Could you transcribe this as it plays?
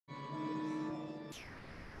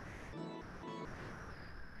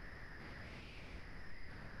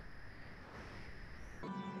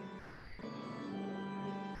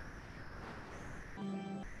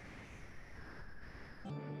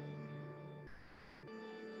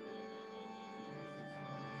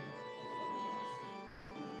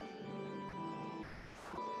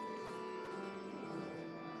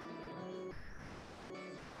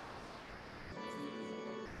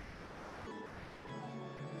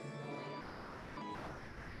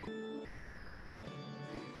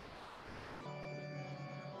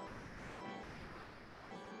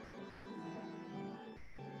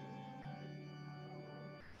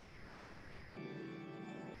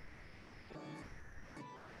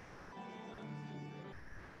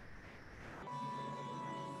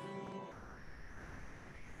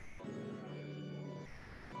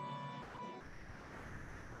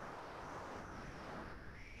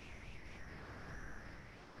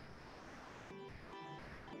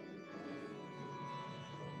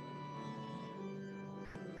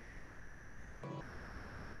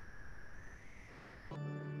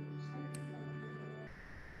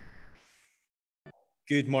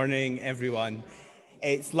Good morning, everyone.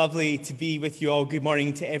 It's lovely to be with you all. Good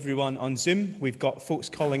morning to everyone on Zoom. We've got folks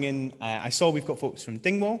calling in. I saw we've got folks from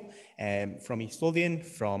Dingwall, from East Lothian,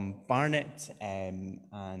 from Barnet,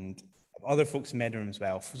 and other folks in Medham as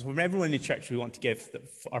well. So from everyone in the church, we want to give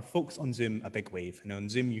our folks on Zoom a big wave. And on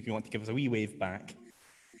Zoom, you want to give us a wee wave back.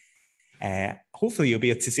 Hopefully you'll be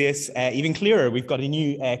able to see us even clearer. We've got a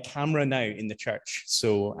new camera now in the church,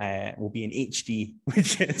 so we'll be in HD,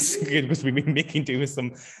 which is good because we've been making do with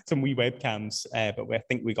some wee webcams, but I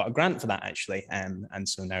think we got a grant for that actually, and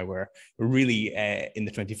so now we're really in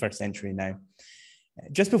the 21st century now.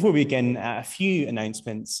 Just before we begin, a few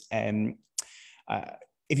announcements. If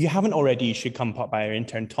you haven't already, you should come pop by our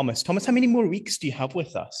intern Thomas. Thomas, how many more weeks do you have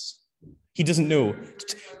with us? He doesn't know.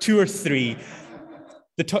 2 or 3.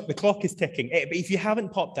 The clock is ticking, but if you haven't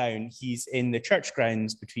popped down, he's in the church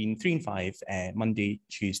grounds between 3 and 5, Monday,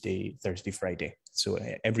 Tuesday, Thursday, Friday. So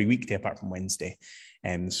every weekday apart from Wednesday.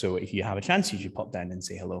 So if you have a chance, you should pop down and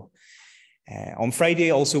say hello. On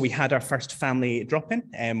Friday, also, we had our first family drop-in,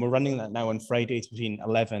 and we're running that now on Fridays between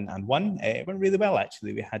 11 and 1. It went really well,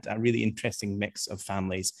 actually. We had a really interesting mix of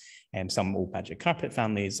families, some old Magic Carpet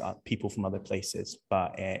families, people from other places,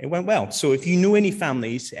 but it went well. So if you know any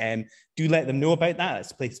families, do let them know about that.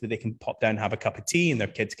 It's a place where they can pop down, have a cup of tea, and their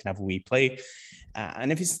kids can have a wee play.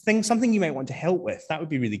 And if it's something you might want to help with, that would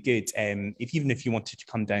be really good. Even if you wanted to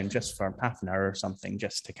come down just for half an hour or something,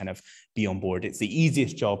 just to kind of be on board. It's the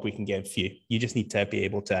easiest job we can give you. You just need to be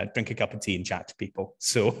able to drink a cup of tea and chat to people.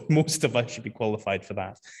 So most of us should be qualified for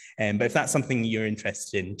that. But if that's something you're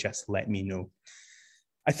interested in, just let me know.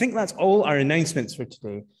 I think that's all our announcements for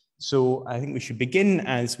today. So I think we should begin,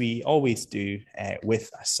 as we always do,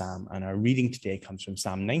 with a psalm. And our reading today comes from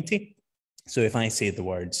Psalm 90. So if I say the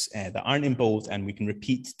words that aren't in bold, and we can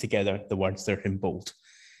repeat together the words that are in bold.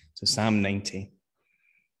 So Psalm 90.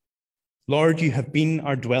 Lord, you have been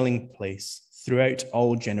our dwelling place throughout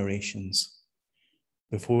all generations.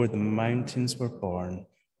 Before the mountains were born,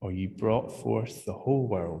 or you brought forth the whole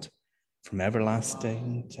world, from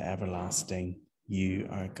everlasting to everlasting, you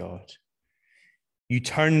are God. You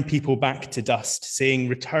turn people back to dust, saying,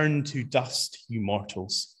 return to dust, you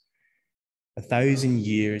mortals. 1,000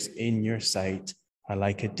 years in your sight are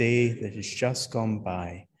like a day that has just gone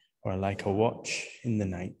by, or like a watch in the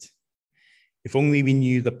night. If only we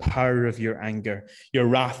knew the power of your anger. Your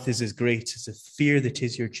wrath is as great as the fear that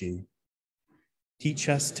is your due. Teach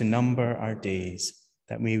us to number our days,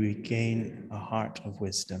 that we may gain a heart of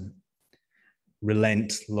wisdom.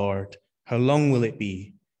 Relent, Lord. How long will it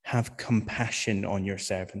be? Have compassion on your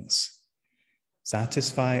servants.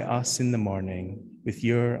 Satisfy us in the morning with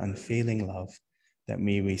your unfailing love, that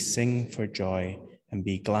may we sing for joy and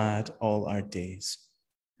be glad all our days.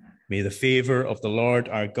 May the favor of the Lord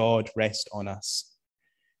our God rest on us.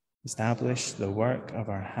 Establish the work of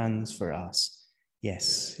our hands for us.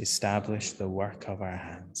 Yes, establish the work of our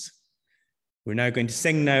hands. We're now going to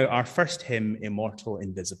sing now our first hymn, Immortal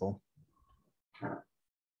Invisible.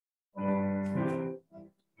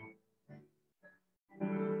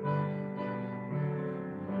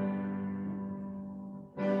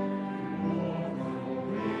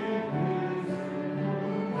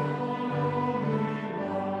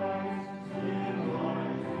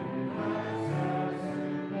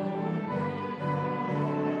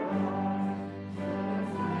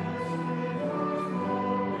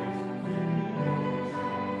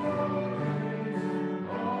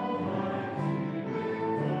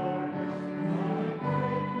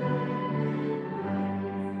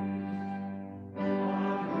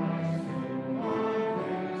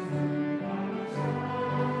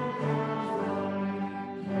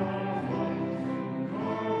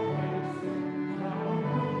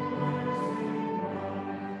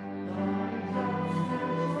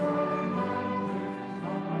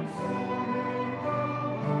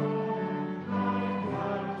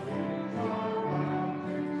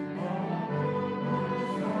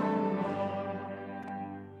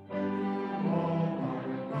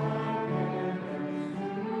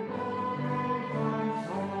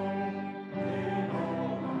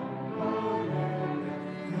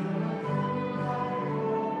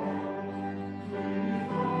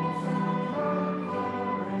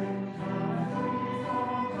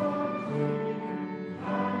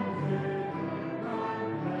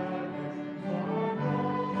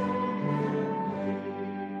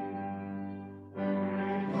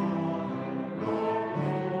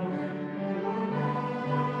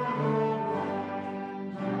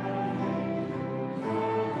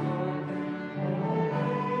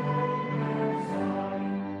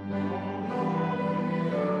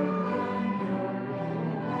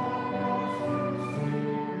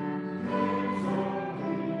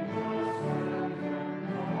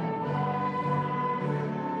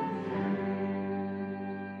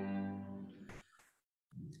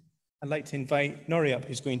 like to invite Nori up,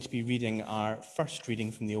 who's going to be reading our first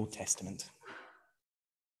reading from the Old Testament.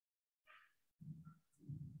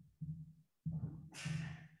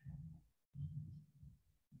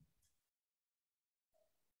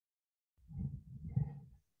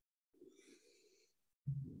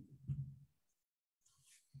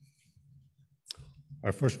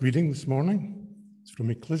 Our first reading this morning is from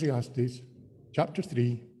Ecclesiastes chapter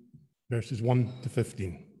 3, verses 1 to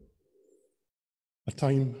 15. A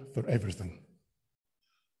time for everything.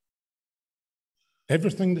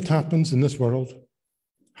 Everything that happens in this world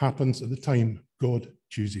happens at the time God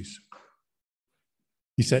chooses.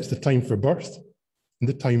 He sets the time for birth and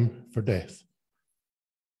the time for death,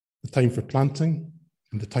 the time for planting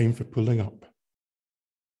and the time for pulling up,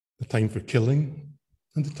 the time for killing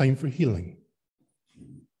and the time for healing,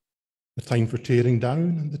 the time for tearing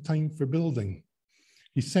down and the time for building.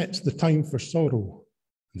 He sets the time for sorrow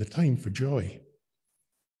and the time for joy,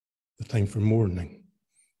 the time for mourning,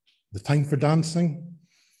 the time for dancing,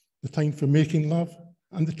 the time for making love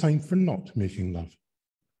and the time for not making love,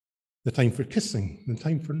 the time for kissing and the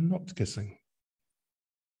time for not kissing.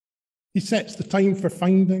 He sets the time for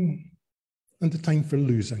finding and the time for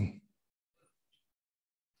losing,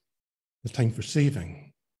 the time for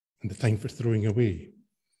saving and the time for throwing away,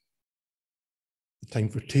 the time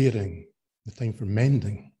for tearing, the time for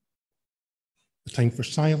mending, the time for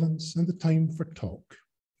silence and the time for talk.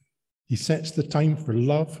 He sets the time for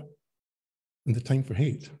love and the time for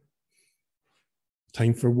hate, the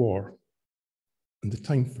time for war and the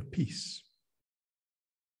time for peace.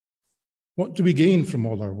 What do we gain from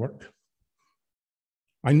all our work?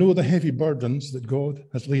 I know the heavy burdens that God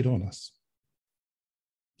has laid on us.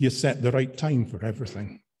 He has set the right time for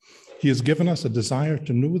everything. He has given us a desire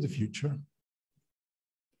to know the future,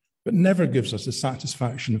 but never gives us the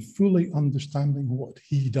satisfaction of fully understanding what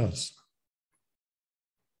he does.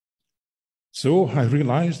 So I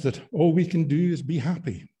realize that all we can do is be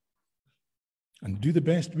happy and do the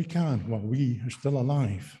best we can while we are still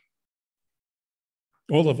alive.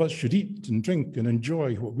 All of us should eat and drink and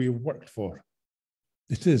enjoy what we have worked for.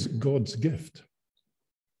 It is God's gift.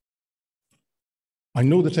 I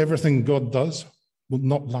know that everything God does will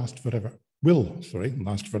last forever.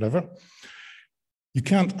 You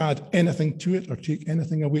can't add anything to it or take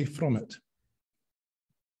anything away from it.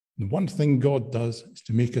 The one thing God does is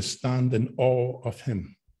to make us stand in awe of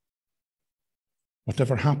him.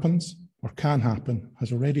 Whatever happens or can happen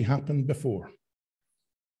has already happened before.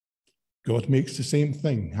 God makes the same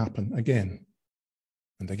thing happen again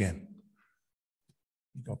and again.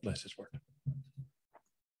 God bless his word.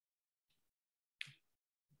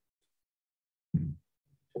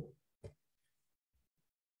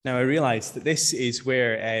 Now, I realize that this is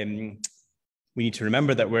where we need to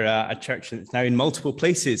remember that we're a church that's now in multiple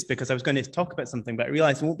places, because I was going to talk about something, but I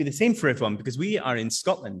realized it won't be the same for everyone because we are in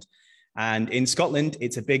Scotland. And in Scotland,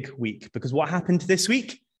 it's a big week because what happened this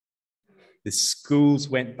week? The schools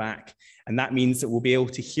went back. And that means that we'll be able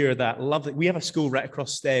to hear that lovely, we have a school right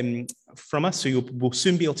across from us, so we'll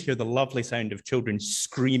soon be able to hear the lovely sound of children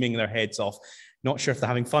screaming their heads off. Not sure if they're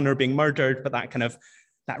having fun or being murdered, but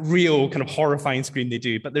that real kind of horrifying scream they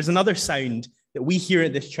do. But there's another sound that we hear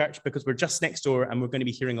at this church because we're just next door and we're going to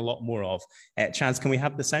be hearing a lot more of. Chaz, can we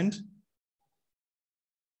have the sound?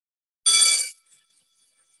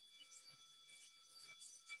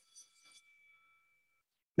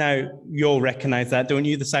 Now, you all recognize that, don't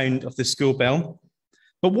you? The sound of the school bell.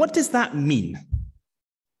 But what does that mean?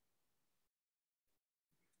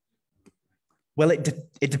 Well, it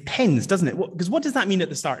depends, doesn't it? Because what does that mean at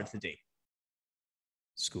the start of the day?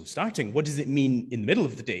 School starting. What does it mean in the middle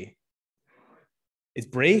of the day? It's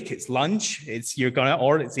break, it's lunch,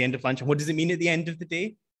 or it's the end of lunch. And what does it mean at the end of the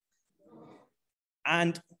day?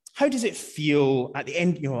 And how does it feel at the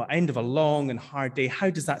end, end of a long and hard day? How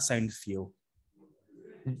does that sound feel?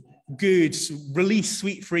 Good, release,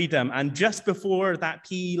 sweet freedom. And just before that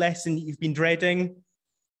PE lesson you've been dreading,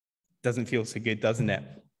 doesn't feel so good, doesn't it?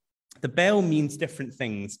 The bell means different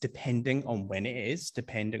things depending on when it is,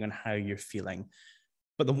 depending on how you're feeling.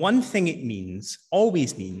 But the one thing it means,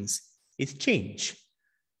 always means, is change.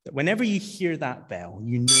 That whenever you hear that bell,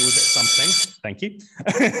 you know that something, thank you,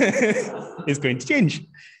 is going to change.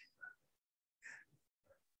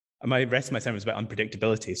 The rest of my sermon is about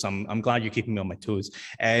unpredictability, so I'm glad you're keeping me on my toes.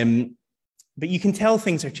 But you can tell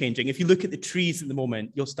things are changing. If you look at the trees at the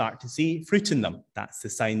moment, you'll start to see fruit in them. That's the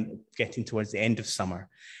sign of getting towards the end of summer.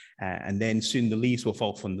 And then soon the leaves will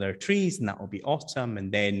fall from their trees, and that will be autumn.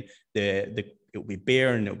 And then it'll be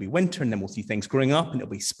bare and it'll be winter, and then we'll see things growing up, and it'll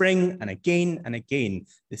be spring. And again,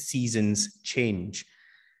 the seasons change.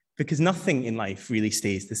 Because nothing in life really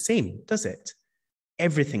stays the same, does it?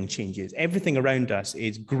 everything changes. Everything around us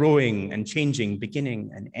is growing and changing,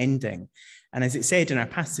 beginning and ending. And as it said in our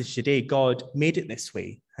passage today, God made it this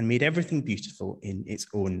way and made everything beautiful in its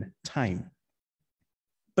own time.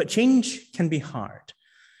 But change can be hard.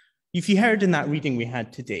 If you heard in that reading we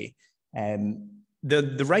had today,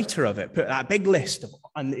 the writer of it put that big list of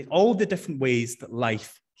all the different ways that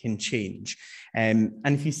life can change. And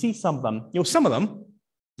if you see some of them, some of them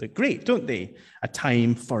look great, don't they? A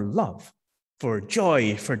time for love, for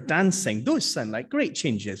joy, for dancing. Those sound like great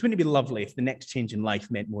changes. Wouldn't it be lovely if the next change in life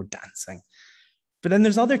meant more dancing? But then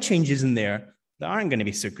there's other changes in there that aren't going to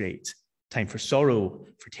be so great. Time for sorrow,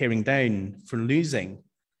 for tearing down, for losing.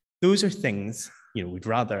 Those are things, we'd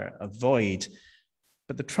rather avoid.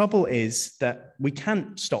 But the trouble is that we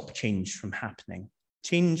can't stop change from happening.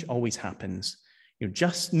 Change always happens.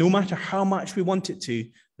 Just no matter how much we want it to,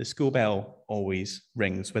 the school bell always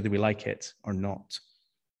rings, whether we like it or not.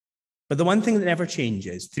 But the one thing that never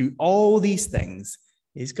changes through all these things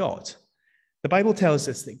is God. The Bible tells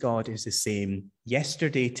us that God is the same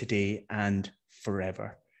yesterday, today, and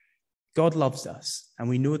forever. God loves us, and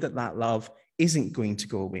we know that that love isn't going to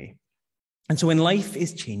go away. And so when life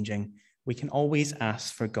is changing, we can always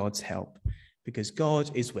ask for God's help because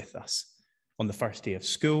God is with us on the first day of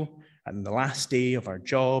school, and the last day of our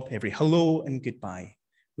job, every hello and goodbye.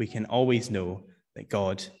 We can always know that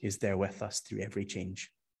God is there with us through every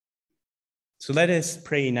change. So let us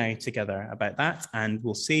pray now together about that, and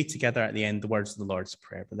we'll say together at the end the words of the Lord's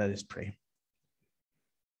Prayer, but let us pray.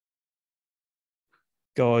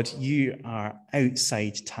 God, you are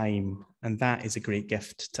outside time, and that is a great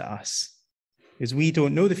gift to us, because we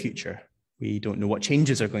don't know the future. We don't know what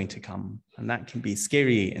changes are going to come, and that can be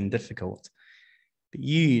scary and difficult. But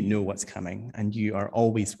you know what's coming, and you are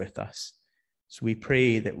always with us. So we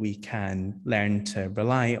pray that we can learn to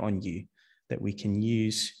rely on you, that we can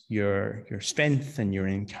use your strength and your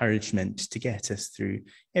encouragement to get us through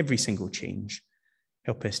every single change.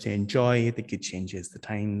 Help us to enjoy the good changes, the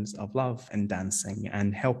times of love and dancing,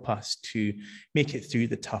 and help us to make it through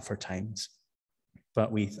the tougher times.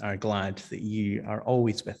 But we are glad that you are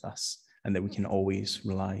always with us and that we can always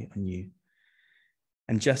rely on you.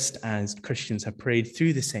 And just as Christians have prayed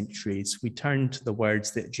through the centuries, we turn to the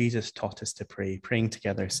words that Jesus taught us to pray, praying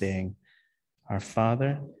together, saying, Our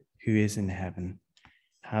Father, who is in heaven,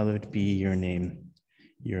 hallowed be your name.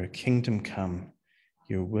 Your kingdom come,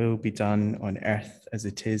 your will be done on earth as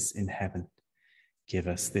it is in heaven. Give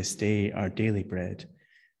us this day our daily bread,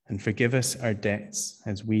 and forgive us our debts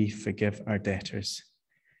as we forgive our debtors.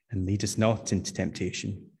 And lead us not into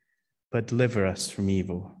temptation, but deliver us from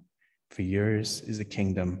evil. For yours is the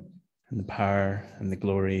kingdom and the power and the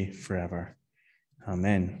glory forever.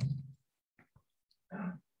 Amen.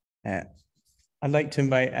 I'd like to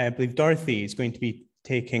invite, I believe Dorothy is going to be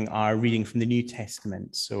taking our reading from the New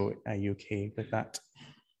Testament. So are you okay with that?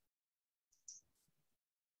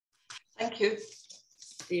 Thank you,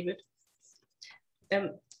 David.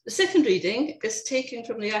 The second reading is taken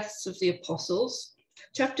from the Acts of the Apostles,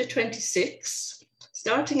 chapter 26,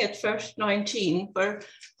 starting at verse 19, where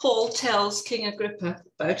Paul tells King Agrippa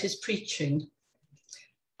about his preaching.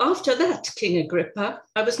 After that, King Agrippa,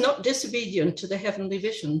 I was not disobedient to the heavenly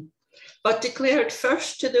vision, but declared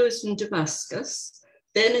first to those in Damascus,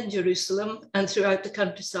 then in Jerusalem and throughout the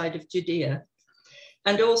countryside of Judea,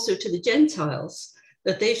 and also to the Gentiles,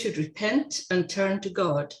 that they should repent and turn to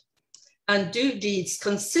God, and do deeds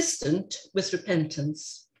consistent with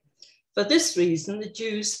repentance. For this reason, the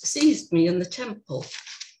Jews seized me in the temple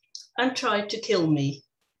and tried to kill me.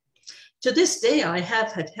 To this day, I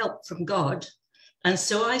have had help from God, and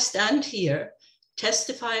so I stand here,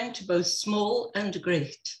 testifying to both small and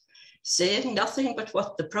great, saying nothing but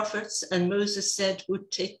what the prophets and Moses said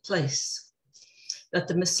would take place, that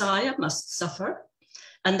the Messiah must suffer,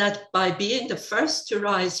 and that by being the first to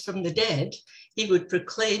rise from the dead, he would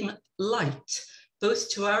proclaim light, both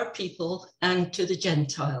to our people and to the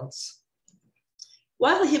Gentiles.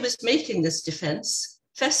 While he was making this defense,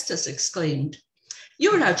 Festus exclaimed,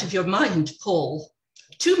 "You're out of your mind, Paul.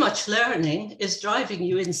 Too much learning is driving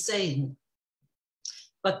you insane."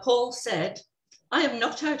 But Paul said, "I am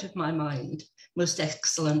not out of my mind, most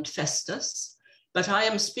excellent Festus, but I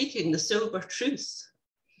am speaking the sober truth.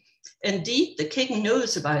 Indeed, the king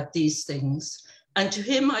knows about these things, and to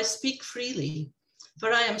him I speak freely,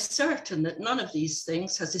 for I am certain that none of these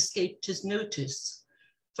things has escaped his notice.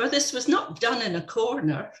 For this was not done in a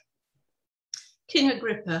corner. King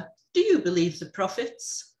Agrippa, do you believe the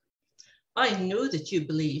prophets?" "I know that you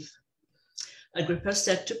believe." Agrippa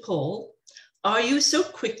said to Paul, "Are you so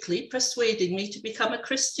quickly persuading me to become a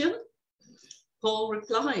Christian?" Paul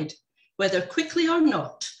replied, "Whether quickly or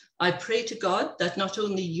not, I pray to God that not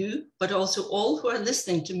only you, but also all who are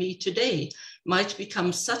listening to me today might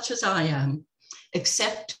become such as I am,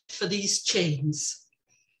 except for these chains.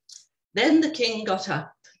 Then the king got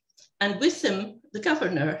up, and with him the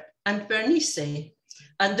governor and Bernice,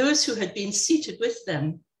 and those who had been seated with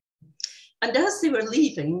them. And as they were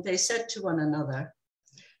leaving, they said to one another,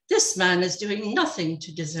 "This man is doing nothing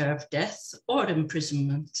to deserve death or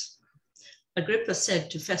imprisonment." Agrippa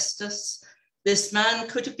said to Festus, "This man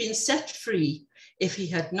could have been set free if he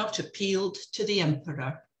had not appealed to the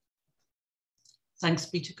emperor." Thanks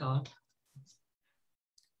be to God.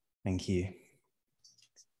 Thank you.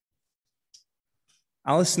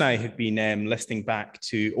 Alice and I have been listening back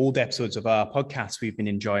to old episodes of our podcast we've been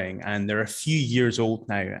enjoying, and they're a few years old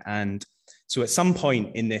now. And so at some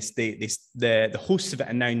point in this, the hosts of it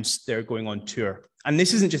announced they're going on tour. And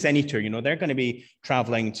this isn't just any tour, you know, they're going to be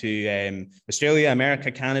traveling to Australia,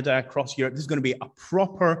 America, Canada, across Europe. This is going to be a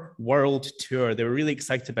proper world tour. They were really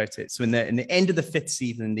excited about it. So in the end of the 5th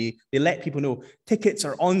season, they let people know tickets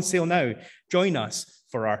are on sale now. Join us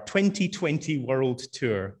for our 2020 world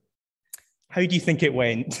tour. How do you think it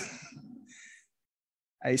went?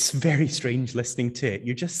 It's very strange listening to it.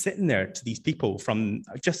 You're just sitting there to these people from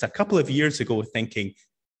just a couple of years ago thinking,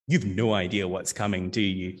 you've no idea what's coming, do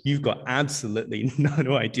you? You've got absolutely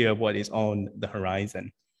no idea what is on the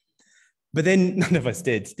horizon. But then none of us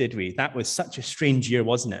did we? That was such a strange year,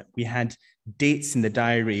 wasn't it? We had dates in the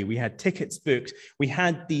diary. We had tickets booked. We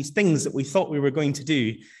had these things that we thought we were going to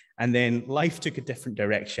do. And then life took a different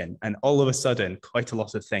direction. And all of a sudden, quite a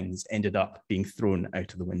lot of things ended up being thrown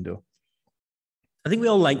out of the window. I think we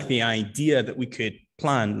all like the idea that we could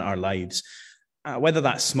plan our lives, whether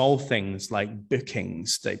that's small things like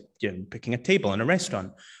bookings, like booking a table in a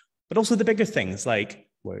restaurant, but also the bigger things like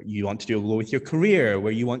where you want to go with your career,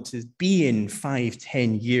 where you want to be in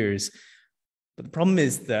 5-10 years. But the problem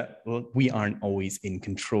is that we aren't always in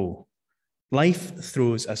control. Life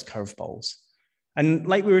throws us curveballs. And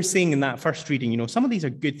like we were saying in that first reading, you know, some of these are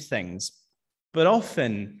good things, but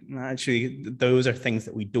often, actually, those are things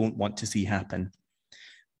that we don't want to see happen.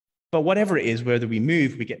 But whatever it is, whether we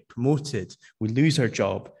move, we get promoted, we lose our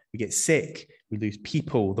job, we get sick, we lose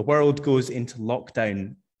people, the world goes into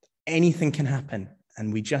lockdown, anything can happen,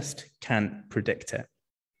 and we just can't predict it.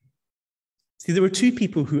 See, there were two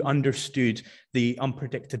people who understood the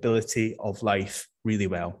unpredictability of life really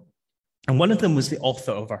well. And one of them was the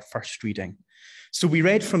author of our first reading. So we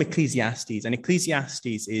read from Ecclesiastes, and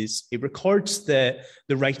Ecclesiastes it records the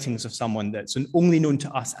writings of someone that's only known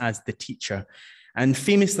to us as the teacher. And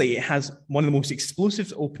famously, it has one of the most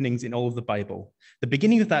explosive openings in all of the Bible. The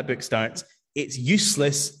beginning of that book starts, "It's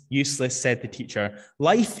useless, useless, said the teacher.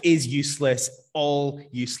 Life is useless, all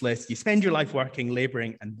useless. You spend your life working,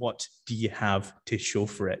 laboring, and what do you have to show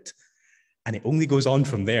for it?" And it only goes on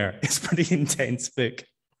from there. It's a pretty intense book.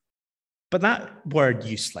 But that word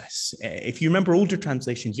useless, if you remember older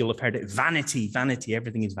translations, you'll have heard it vanity, vanity,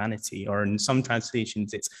 everything is vanity. Or in some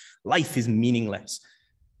translations, it's life is meaningless.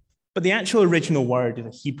 But the actual original word is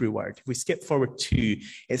a Hebrew word. If we skip forward to,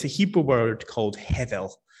 it's a Hebrew word called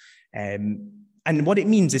hevel. And what it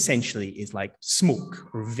means essentially is like smoke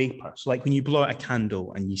or vapor. So like when you blow out a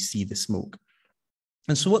candle and you see the smoke.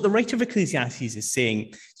 And so what the writer of Ecclesiastes is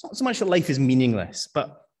saying, it's not so much that life is meaningless,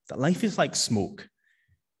 but that life is like smoke.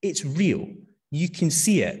 It's real. You can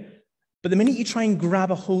see it. But the minute you try and grab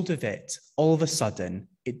a hold of it, all of a sudden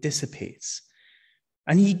it dissipates.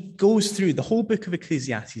 And he goes through the whole book of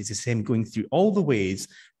Ecclesiastes, is him going through all the ways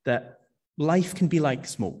that life can be like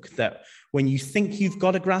smoke, that when you think you've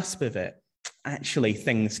got a grasp of it, actually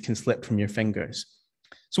things can slip from your fingers.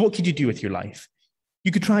 So what could you do with your life?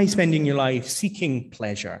 You could try spending your life seeking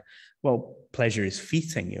pleasure. Well, pleasure is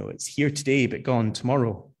fleeting, it's here today, but gone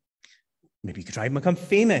tomorrow. Maybe you could try and become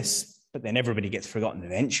famous, but then everybody gets forgotten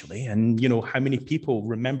eventually. And how many people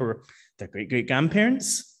remember their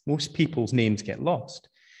great-great-grandparents? Most people's names get lost.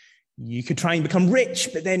 You could try and become rich,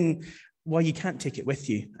 but then, you can't take it with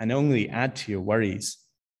you and only add to your worries.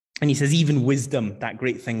 And he says, even wisdom, that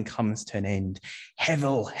great thing, comes to an end.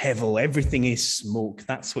 Hevel, hevel, everything is smoke.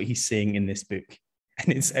 That's what he's saying in this book.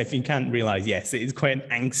 And if you can't realize, yes, it is quite an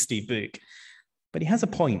angsty book. But he has a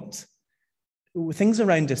point. Things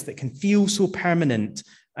around us that can feel so permanent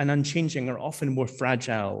and unchanging are often more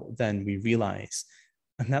fragile than we realize.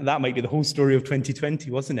 And that might be the whole story of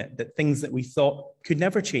 2020, wasn't it? That things that we thought could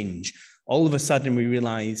never change, all of a sudden we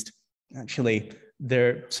realized, actually,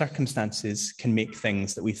 their circumstances can make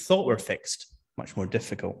things that we thought were fixed much more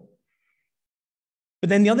difficult. But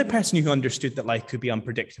then the other person who understood that life could be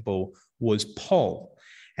unpredictable was Paul.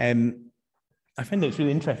 I find it's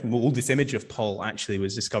really interesting. The oldest image of Paul actually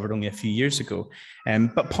was discovered only a few years ago.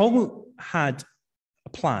 But Paul had a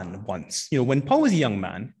plan once. When Paul was a young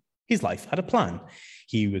man, his life had a plan.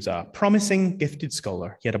 He was a promising, gifted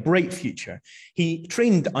scholar. He had a bright future. He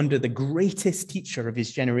trained under the greatest teacher of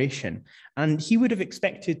his generation, and he would have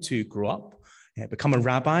expected to grow up, become a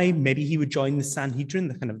rabbi. Maybe he would join the Sanhedrin,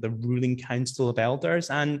 the ruling council of elders,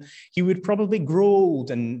 and he would probably grow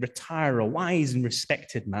old and retire a wise and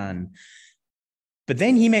respected man. But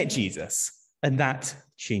then he met Jesus, and that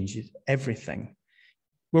changed everything.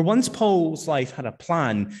 Where once Paul's life had a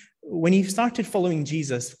plan, when he started following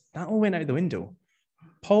Jesus, that all went out the window.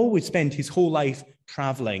 Paul would spend his whole life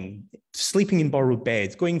traveling, sleeping in borrowed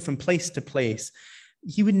beds, going from place to place.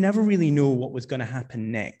 He would never really know what was going to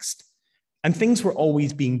happen next. And things were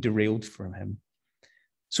always being derailed from him.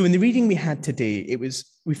 So in the reading we had today,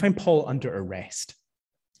 we found Paul under arrest.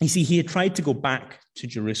 You see, he had tried to go back to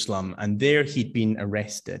Jerusalem, and there he'd been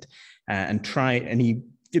arrested and he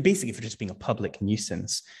basically for just being a public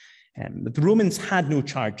nuisance. But the Romans had no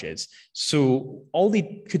charges, so all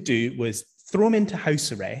they could do was throw him into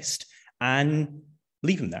house arrest and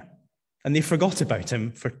leave him there. And they forgot about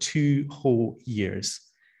him for 2 whole years.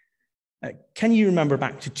 Can you remember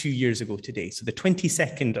back to 2 years ago today? So the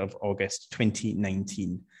 22nd of August,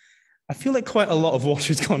 2019. I feel like quite a lot of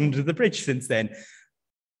water's gone under the bridge since then.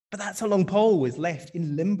 But that's how long Paul was left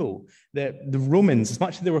in limbo. The Romans, as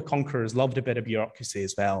much as they were conquerors, loved a bit of bureaucracy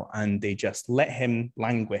as well. And they just let him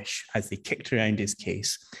languish as they kicked around his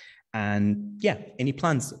case. And any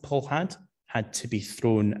plans that Paul had to be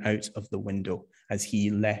thrown out of the window as he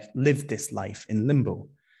lived this life in limbo.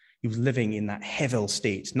 He was living in that Hevel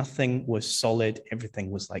state. Nothing was solid.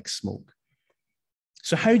 Everything was like smoke.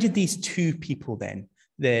 So how did these two people then,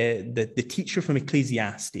 the teacher from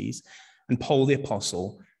Ecclesiastes and Paul the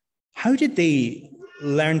apostle, how did they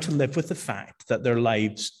learn to live with the fact that their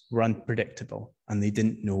lives were unpredictable and they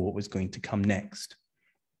didn't know what was going to come next?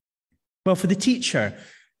 Well, for the teacher,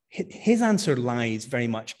 his answer lies very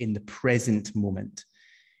much in the present moment.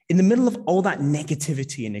 In the middle of all that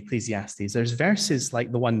negativity in Ecclesiastes, there's verses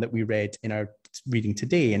like the one that we read in our reading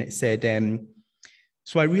today, and it said,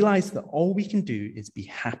 so I realized that all we can do is be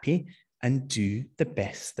happy and do the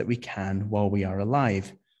best that we can while we are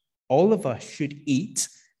alive. All of us should eat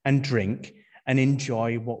and drink and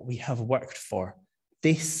enjoy what we have worked for.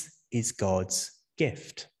 This is God's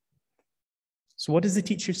gift. So what does the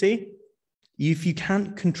teacher say? If you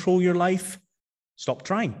can't control your life, stop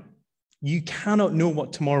trying. You cannot know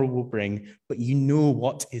what tomorrow will bring, but you know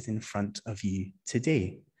what is in front of you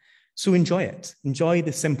today. So enjoy it. Enjoy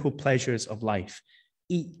the simple pleasures of life.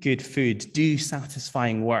 Eat good food, do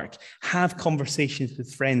satisfying work, have conversations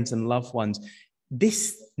with friends and loved ones.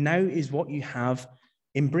 This now is what you have.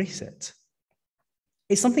 Embrace it.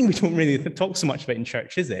 It's something we don't really talk so much about in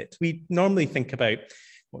church, is it? We normally think about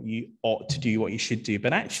what you ought to do, what you should do,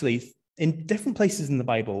 but actually in different places in the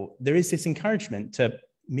Bible, there is this encouragement to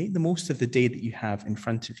make the most of the day that you have in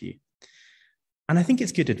front of you. And I think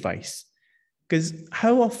it's good advice, because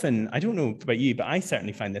how often, I don't know about you, but I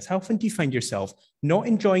certainly find this, how often do you find yourself not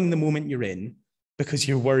enjoying the moment you're in because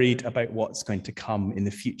you're worried about what's going to come in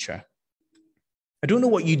the future? I don't know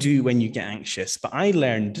what you do when you get anxious, but I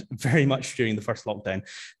learned very much during the first lockdown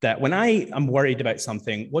that when I am worried about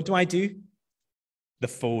something, what do? The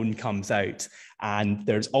phone comes out and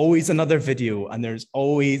there's always another video and there's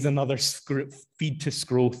always another feed to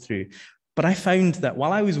scroll through. But I found that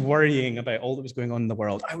while I was worrying about all that was going on in the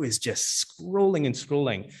world, I was just scrolling and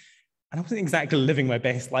scrolling. And I wasn't exactly living my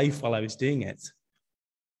best life while I was doing it.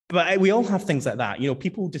 But we all have things like that.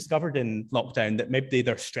 People discovered in lockdown that maybe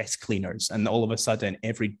they're stress cleaners and all of a sudden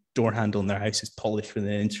every door handle in their house is polished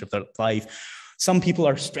within an inch of their life. Some people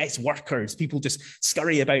are stress workers. People just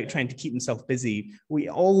scurry about trying to keep themselves busy. We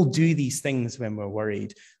all do these things when we're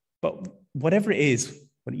worried. But whatever it is,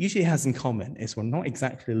 what it usually has in common is we're not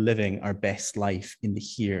exactly living our best life in the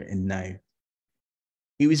here and now.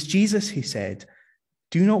 It was Jesus who said,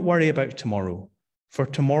 "Do not worry about tomorrow, for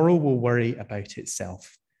tomorrow will worry about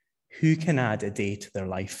itself. Who can add a day to their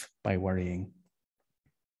life by worrying?"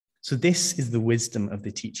 So this is the wisdom of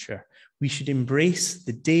the teacher. We should embrace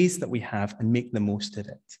the days that we have and make the most of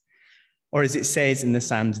it. Or as it says in the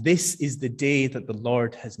Psalms, this is the day that the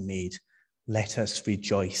Lord has made. Let us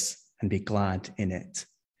rejoice and be glad in it.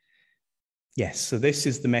 Yes, so this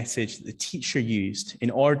is the message that the teacher used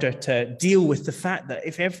in order to deal with the fact that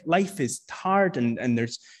if life is hard and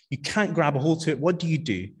you can't grab a hold to it, what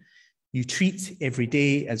do? You treat every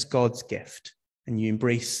day as God's gift and you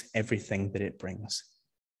embrace everything that it brings.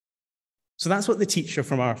 So that's what the teacher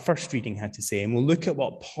from our first reading had to say, and we'll look at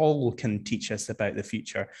what Paul can teach us about the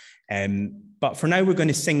future. But for now, we're going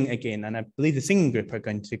to sing again, and I believe the singing group are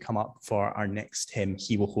going to come up for our next hymn,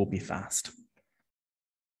 He Will Hold Me Fast.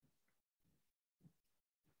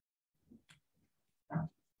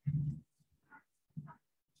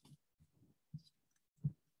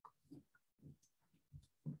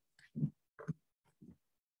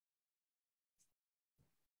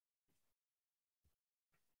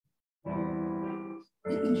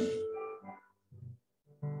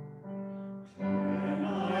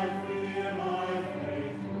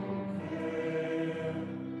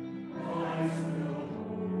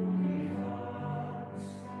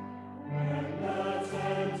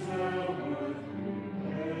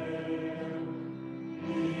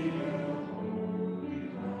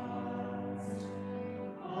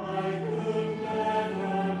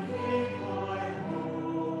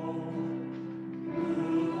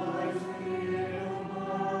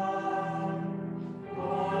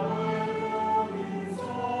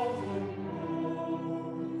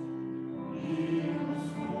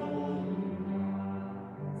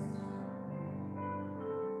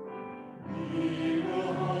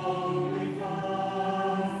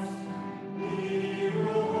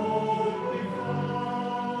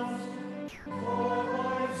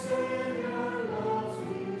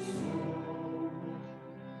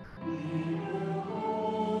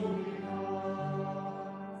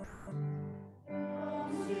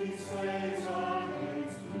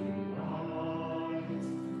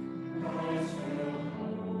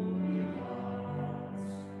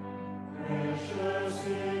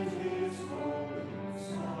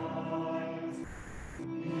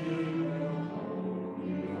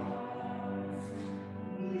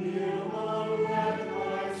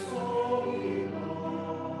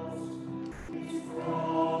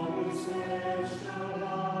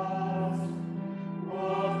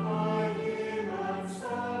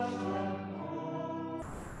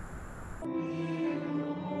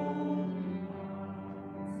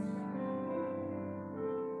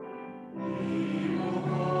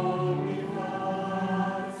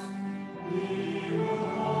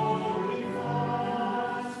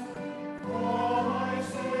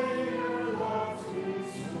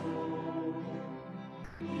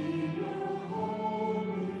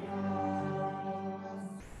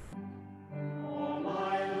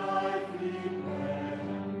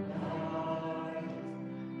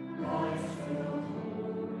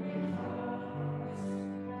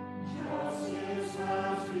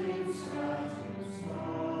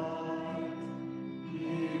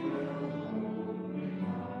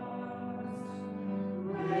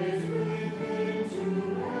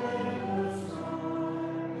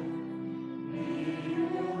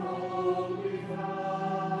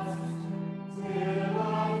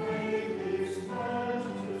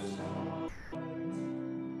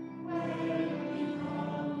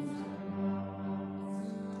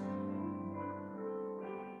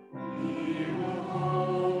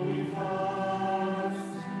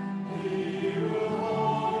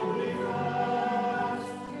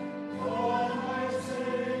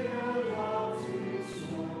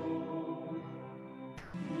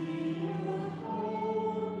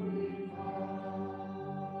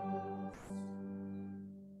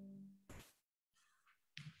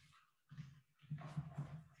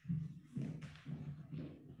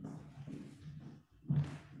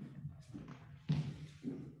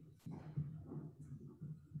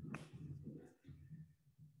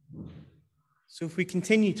 So if we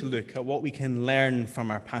continue to look at what we can learn from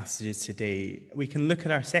our passages today, we can look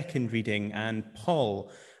at our second reading and Paul.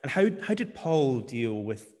 And how did Paul deal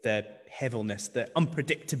with the heaviness, the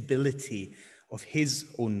unpredictability of his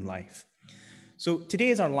own life? So today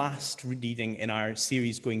is our last reading in our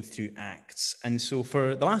series going through Acts. And so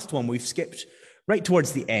for the last one, we've skipped right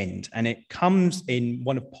towards the end, and it comes in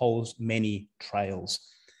one of Paul's many trials.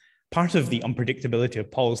 Part of the unpredictability of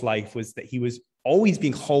Paul's life was that he was always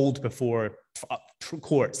being hauled before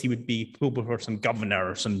courts. He would be pulled before some governor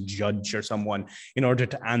or some judge or someone in order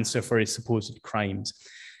to answer for his supposed crimes.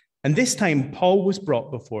 And this time, Paul was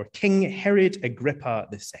brought before King Herod Agrippa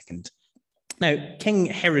II. Now, King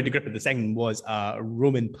Herod Agrippa II was a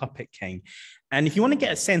Roman puppet king. And if you want to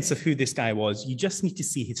get a sense of who this guy was, you just need to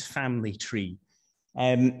see his family tree.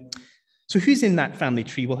 So who's in that family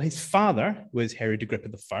tree? Well, his father was Herod Agrippa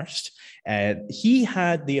I. He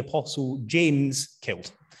had the apostle James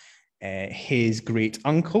killed. His great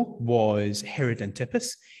uncle was Herod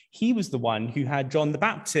Antipas. He was the one who had John the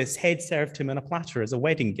Baptist's head served to him on a platter as a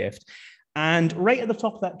wedding gift. And right at the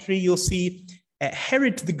top of that tree, you'll see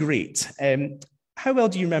Herod the Great. How well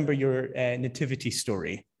do you remember your nativity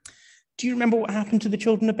story? Do you remember what happened to the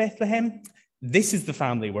children of Bethlehem? This is the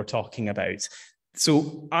family we're talking about.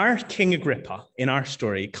 So our King Agrippa in our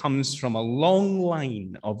story comes from a long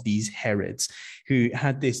line of these Herods who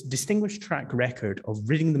had this distinguished track record of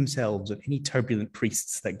ridding themselves of any turbulent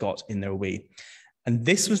priests that got in their way. And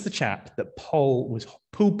this was the chap that Paul was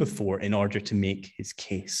pulled before in order to make his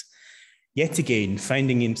case. Yet again,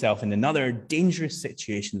 finding himself in another dangerous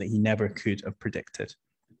situation that he never could have predicted.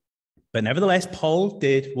 But nevertheless, Paul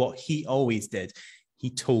did what he always did. He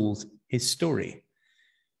told his story.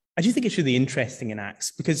 I do think it's really interesting in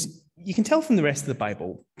Acts because you can tell from the rest of the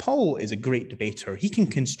Bible, Paul is a great debater. He can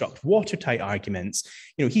construct watertight arguments.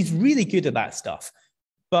 He's really good at that stuff.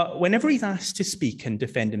 But whenever he's asked to speak and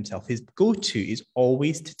defend himself, his go-to is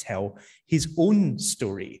always to tell his own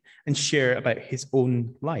story and share about his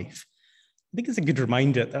own life. I think it's a good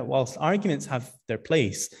reminder that whilst arguments have their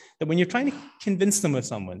place, that when you're trying to convince them of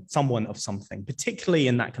someone of something, particularly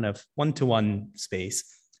in that kind of one-to-one space,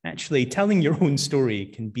 actually telling your own story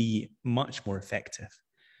can be much more effective.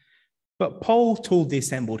 But Paul told the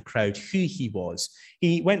assembled crowd who he was.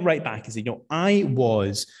 He went right back and said, I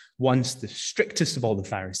was once the strictest of all the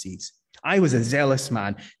Pharisees. I was a zealous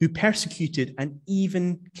man who persecuted and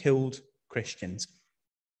even killed Christians.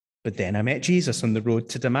 But then I met Jesus on the road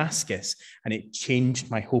to Damascus, and it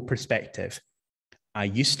changed my whole perspective. I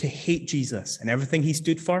used to hate Jesus and everything he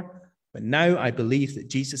stood for, but now I believe that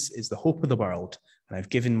Jesus is the hope of the world, and I've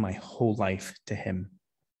given my whole life to him.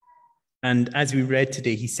 And as we read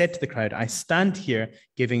today, he said to the crowd, I stand here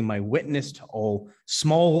giving my witness to all,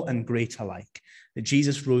 small and great alike, that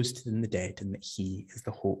Jesus rose from the dead and that he is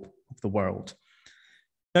the hope of the world.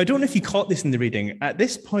 Now, I don't know if you caught this in the reading. At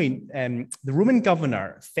this point, the Roman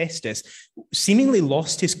governor, Festus, seemingly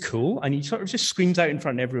lost his cool, and he sort of just screams out in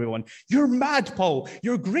front of everyone, "You're mad, Paul!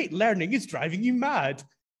 Your great learning is driving you mad!"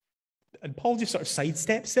 And Paul just sort of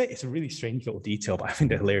sidesteps it. It's a really strange little detail, but I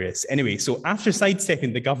find it hilarious. Anyway, so after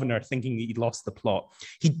sidestepping the governor, thinking that he'd lost the plot,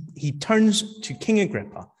 he turns to King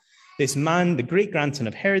Agrippa, this man, the great-grandson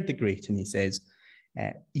of Herod the Great, and he says,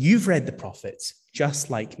 "You've read the prophets just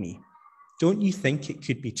like me. Don't you think it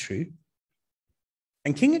could be true?"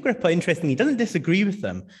 And King Agrippa, interestingly, doesn't disagree with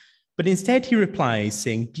them, but instead he replies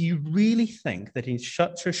saying, "Do you really think that in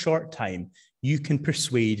such a short time you can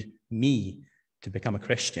persuade me to become a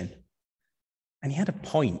Christian?" And he had a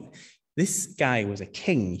point. This guy was a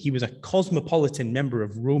king. He was a cosmopolitan member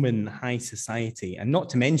of Roman high society, and not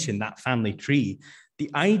to mention that family tree. The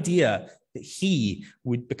idea that he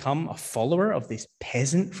would become a follower of this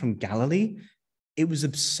peasant from Galilee, it was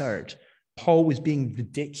absurd. Paul was being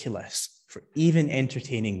ridiculous for even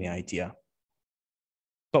entertaining the idea.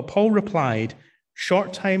 But Paul replied,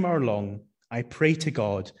 "Short time or long, I pray to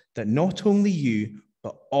God that not only you,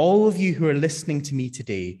 but all of you who are listening to me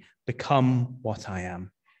today become what I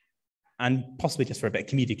am." And possibly just for a bit of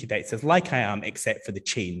comedic effect, it says, "like I am, except for the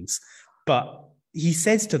chains." But he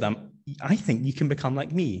says to them, "I think you can become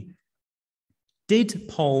like me." Did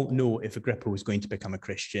Paul know if Agrippa was going to become a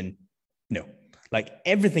Christian? No. Like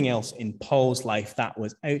everything else in Paul's life, that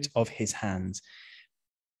was out of his hands.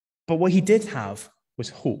 But what he did have was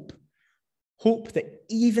hope. Hope that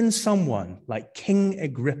even someone like King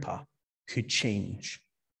Agrippa could change.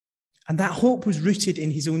 And that hope was rooted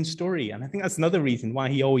in his own story. And I think that's another reason why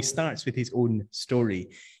he always starts with his own story,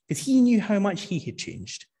 because he knew how much he had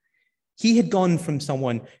changed. He had gone from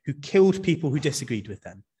someone who killed people who disagreed with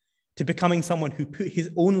him to becoming someone who put his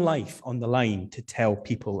own life on the line to tell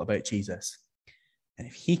people about Jesus. And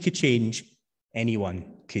if he could change,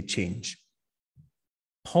 anyone could change.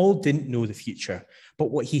 Paul didn't know the future, but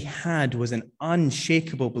what he had was an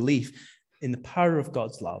unshakable belief in the power of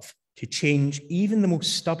God's love to change even the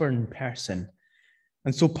most stubborn person.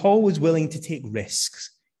 And so Paul was willing to take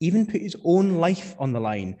risks, even put his own life on the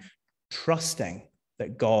line, trusting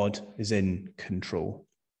that God is in control.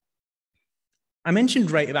 I mentioned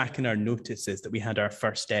right back in our notices that we had our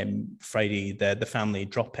first Friday, the family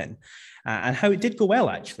drop-in, and how it did go well,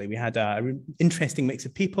 actually. We had an interesting mix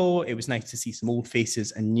of people. It was nice to see some old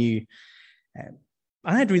faces and new.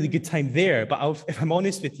 I had a really good time there, but if I'm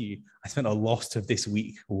honest with you, I spent a lot of this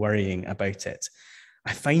week worrying about it.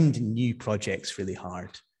 I find new projects really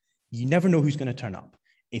hard. You never know who's going to turn up.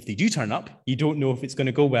 If they do turn up, you don't know if it's going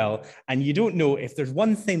to go well, and you don't know if there's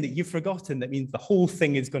one thing that you've forgotten that means the whole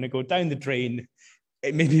thing is going to go down the drain.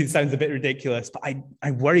 Maybe it sounds a bit ridiculous, but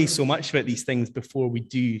I worry so much about these things before we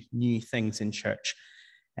do new things in church.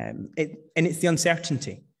 And it's the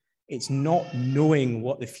uncertainty. It's not knowing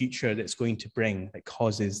what the future that's going to bring that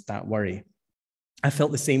causes that worry. I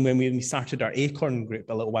felt the same when we started our Acorn group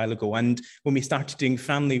a little while ago, and when we started doing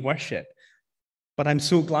family worship. But I'm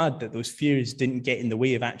so glad that those fears didn't get in the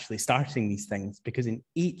way of actually starting these things, because in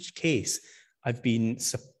each case, I've been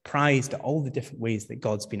surprised at all the different ways that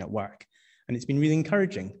God's been at work. And it's been really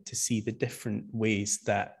encouraging to see the different ways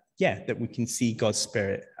that we can see God's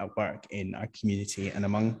Spirit at work in our community and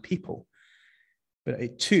among people. But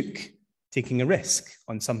it took taking a risk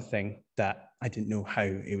on something that I didn't know how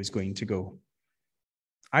it was going to go.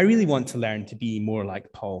 I really want to learn to be more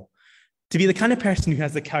like Paul, to be the kind of person who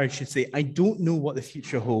has the courage to say, I don't know what the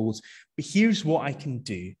future holds, but here's what I can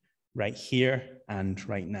do right here and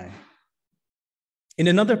right now. In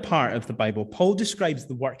another part of the Bible, Paul describes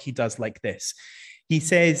the work he does like this. He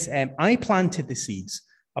says, I planted the seeds.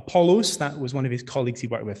 Apollos, that was one of his colleagues he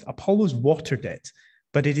worked with, Apollos watered it,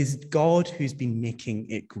 but it is God who's been making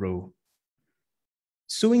it grow.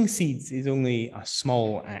 Sowing seeds is only a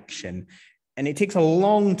small action, and it takes a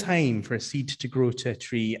long time for a seed to grow to a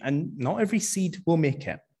tree, and not every seed will make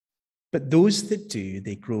it. But those that do,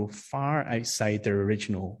 they grow far outside their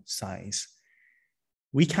original size.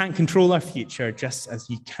 We can't control our future, just as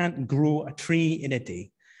you can't grow a tree in a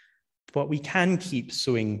day, but we can keep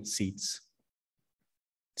sowing seeds.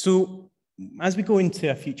 So as we go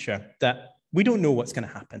into a future that we don't know what's going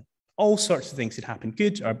to happen, all sorts of things could happen,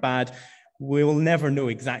 good or bad. We will never know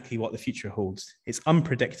exactly what the future holds. It's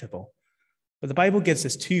unpredictable. But the Bible gives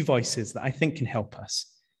us two voices that I think can help us.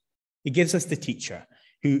 It gives us the teacher,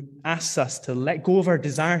 who asks us to let go of our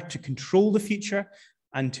desire to control the future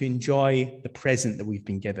and to enjoy the present that we've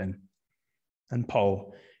been given. And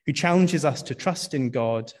Paul, who challenges us to trust in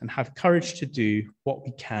God and have courage to do what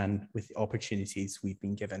we can with the opportunities we've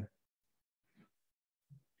been given.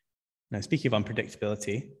 Now, speaking of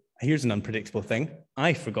unpredictability, here's an unpredictable thing.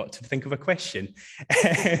 I forgot to think of a question.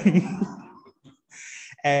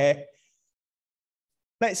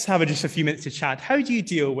 Let's have just a few minutes to chat. How do you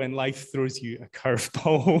deal when life throws you a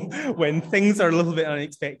curveball? When things are a little bit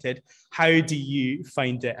unexpected, how do you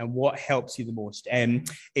find it and what helps you the most?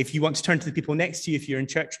 If you want to turn to the people next to you, if you're in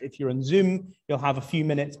church, if you're on Zoom, you'll have a few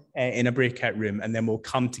minutes in a breakout room, and then we'll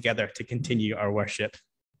come together to continue our worship.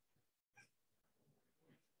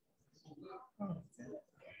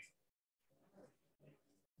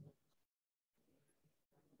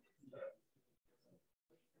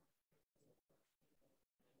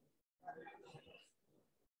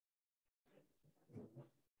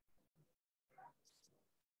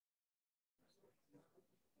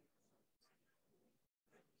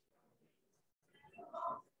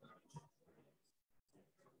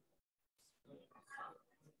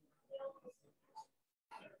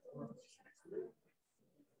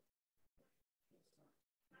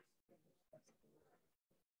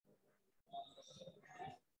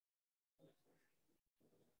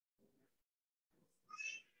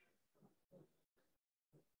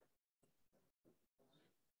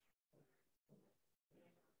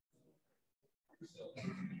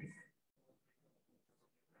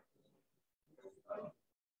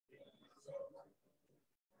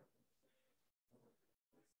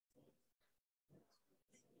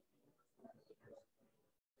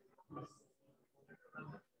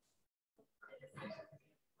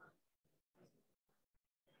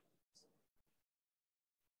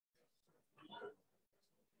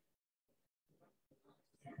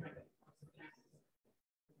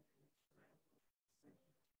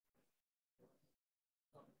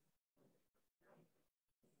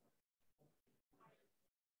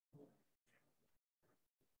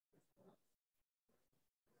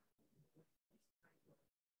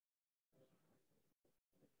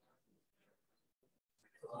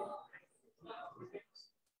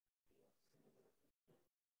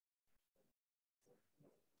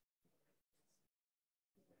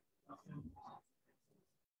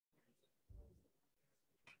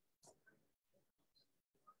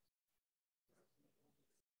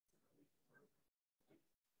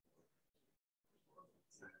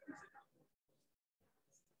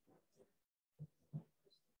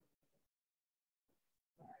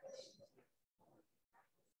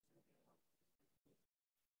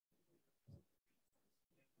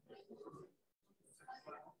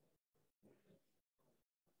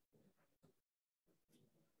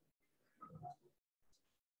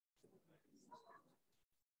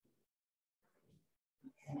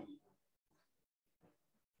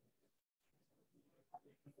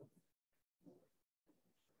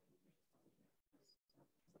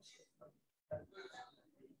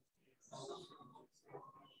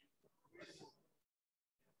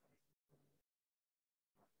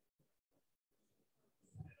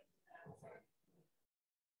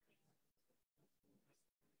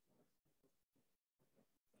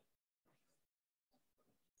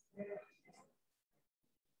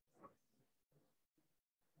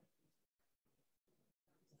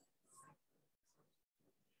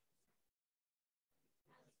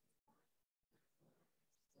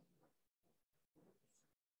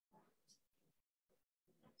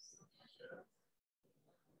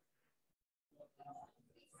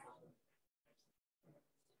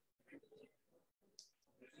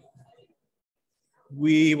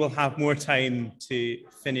 We will have more time to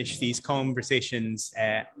finish these conversations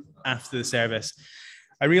after the service.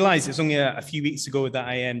 I realized it's only a few weeks ago that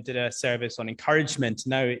I did a service on encouragement.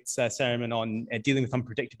 Now it's a sermon on dealing with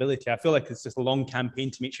unpredictability. I feel like it's just a long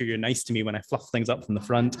campaign to make sure you're nice to me when I fluff things up from the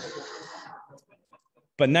front.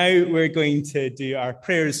 But now we're going to do our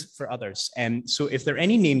prayers for others. So if there are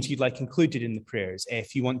any names you'd like included in the prayers,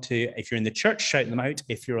 if you're in the church, shout them out.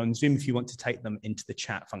 If you're on Zoom, if you want to type them into the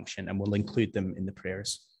chat function, and we'll include them in the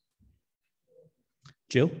prayers.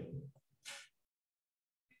 Jill?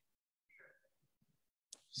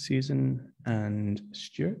 Susan and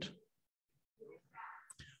Stuart?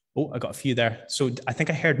 Oh, I got a few there. So I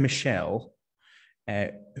think I heard Michelle.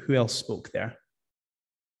 Who else spoke there?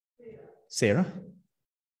 Sarah?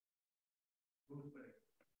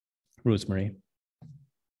 Rosemary.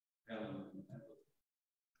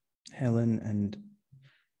 Helen and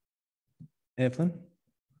Evelyn.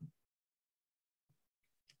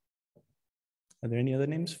 Are there any other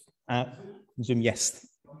names? Zoom, yes.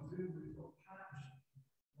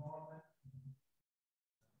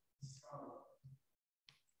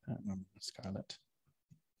 Scarlett.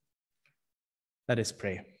 Let us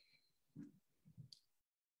pray.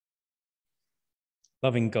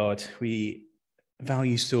 Loving God, we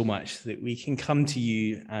value so much that we can come to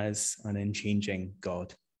you as an unchanging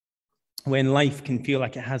God. When life can feel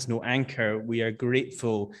like it has no anchor, we are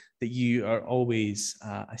grateful that you are always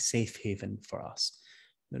a safe haven for us.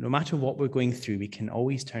 That no matter what we're going through, we can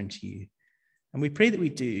always turn to you. And we pray that we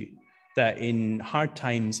do, that in hard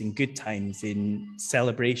times, in good times, in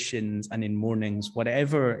celebrations and in mournings,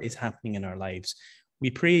 whatever is happening in our lives,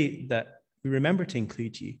 we pray that we remember to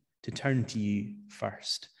include you, to turn to you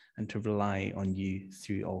first, and to rely on you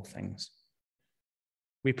through all things.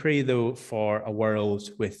 We pray, though, for a world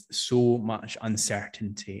with so much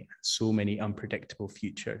uncertainty and so many unpredictable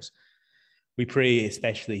futures. We pray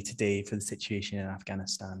especially today for the situation in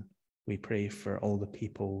Afghanistan. We pray for all the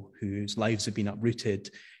people whose lives have been uprooted,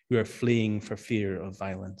 who are fleeing for fear of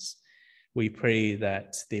violence. We pray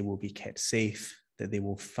that they will be kept safe, that they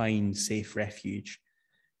will find safe refuge.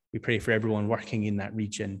 We pray for everyone working in that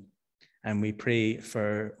region. And we pray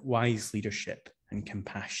for wise leadership and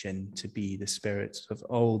compassion to be the spirits of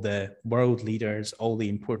all the world leaders, all the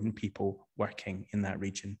important people working in that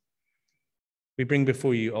region. We bring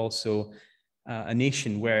before you also a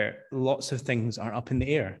nation where lots of things are up in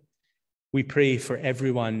the air. We pray for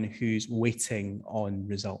everyone who's waiting on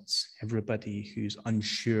results, everybody who's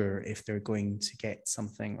unsure if they're going to get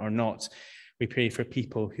something or not. We pray for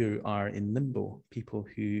people who are in limbo, people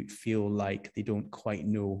who feel like they don't quite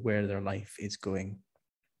know where their life is going.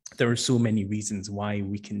 There are so many reasons why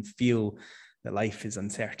we can feel that life is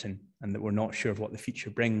uncertain and that we're not sure of what the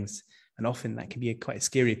future brings. And often that can be quite a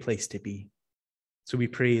scary place to be. So we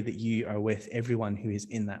pray that you are with everyone who is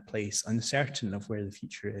in that place, uncertain of where the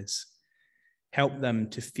future is. Help them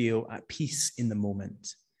to feel at peace in the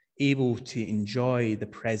moment, able to enjoy the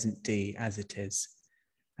present day as it is,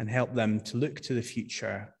 and help them to look to the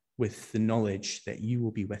future with the knowledge that you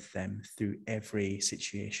will be with them through every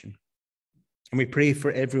situation. And we pray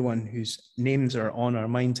for everyone whose names are on our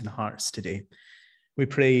minds and hearts today. We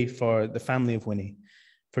pray for the family of Winnie,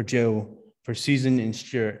 for Jill, for Susan and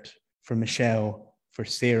Stuart, for Michelle, for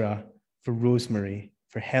Sarah, for Rosemary,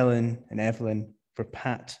 for Helen and Evelyn, for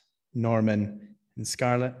Pat, Norman, and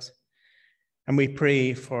Scarlett. And we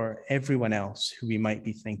pray for everyone else who we might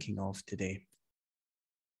be thinking of today.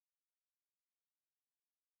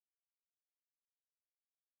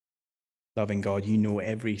 Loving God, you know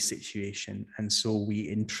every situation, and so we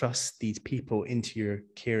entrust these people into your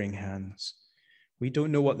caring hands. We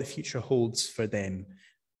don't know what the future holds for them,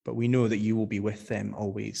 but we know that you will be with them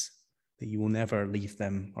always, that you will never leave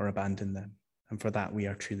them or abandon them, and for that we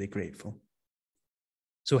are truly grateful.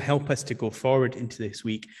 So help us to go forward into this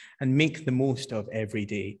week and make the most of every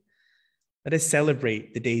day. Let us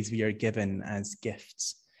celebrate the days we are given as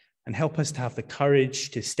gifts, and help us to have the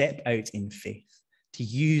courage to step out in faith, to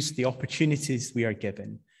use the opportunities we are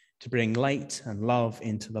given to bring light and love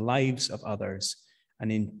into the lives of others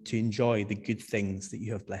and to enjoy the good things that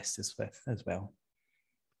you have blessed us with as well.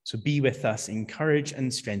 So be with us, encourage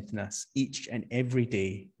and strengthen us each and every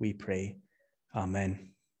day, we pray.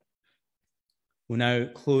 Amen. We'll now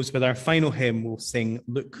close with our final hymn. We'll sing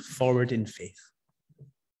Look Forward in Faith.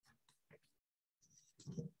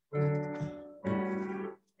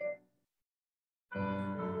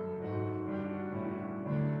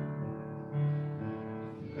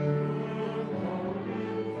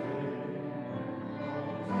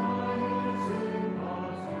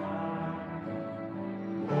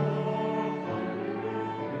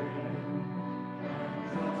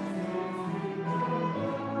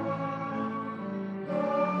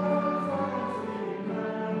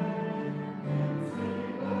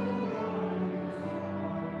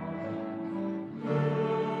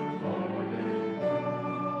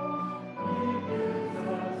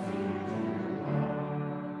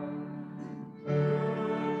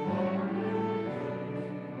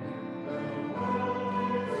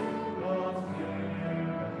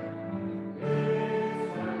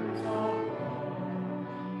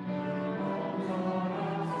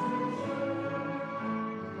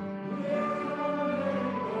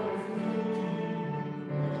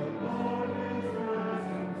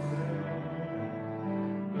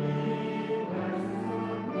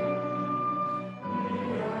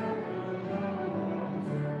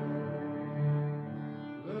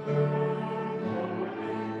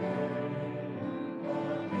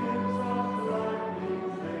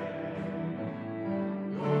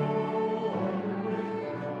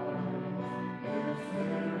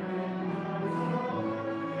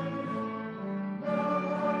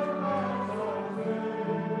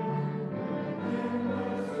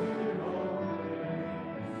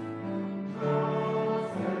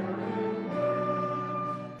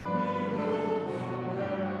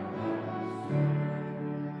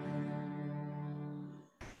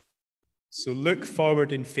 So look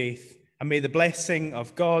forward in faith, and may the blessing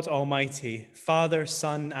of God Almighty, Father,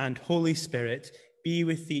 Son, and Holy Spirit be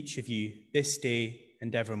with each of you this day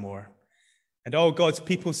and evermore. And all God's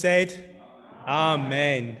people said,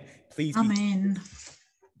 Amen. Please be Amen.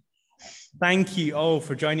 Thank you all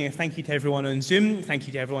for joining us. Thank you to everyone on Zoom. Thank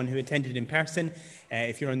you to everyone who attended in person.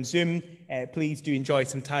 If you're on Zoom, please do enjoy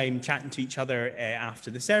some time chatting to each other after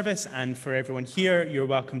the service. And for everyone here, you're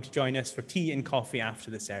welcome to join us for tea and coffee after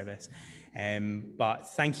the service. But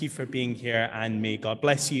thank you for being here, and may God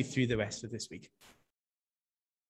bless you through the rest of this week.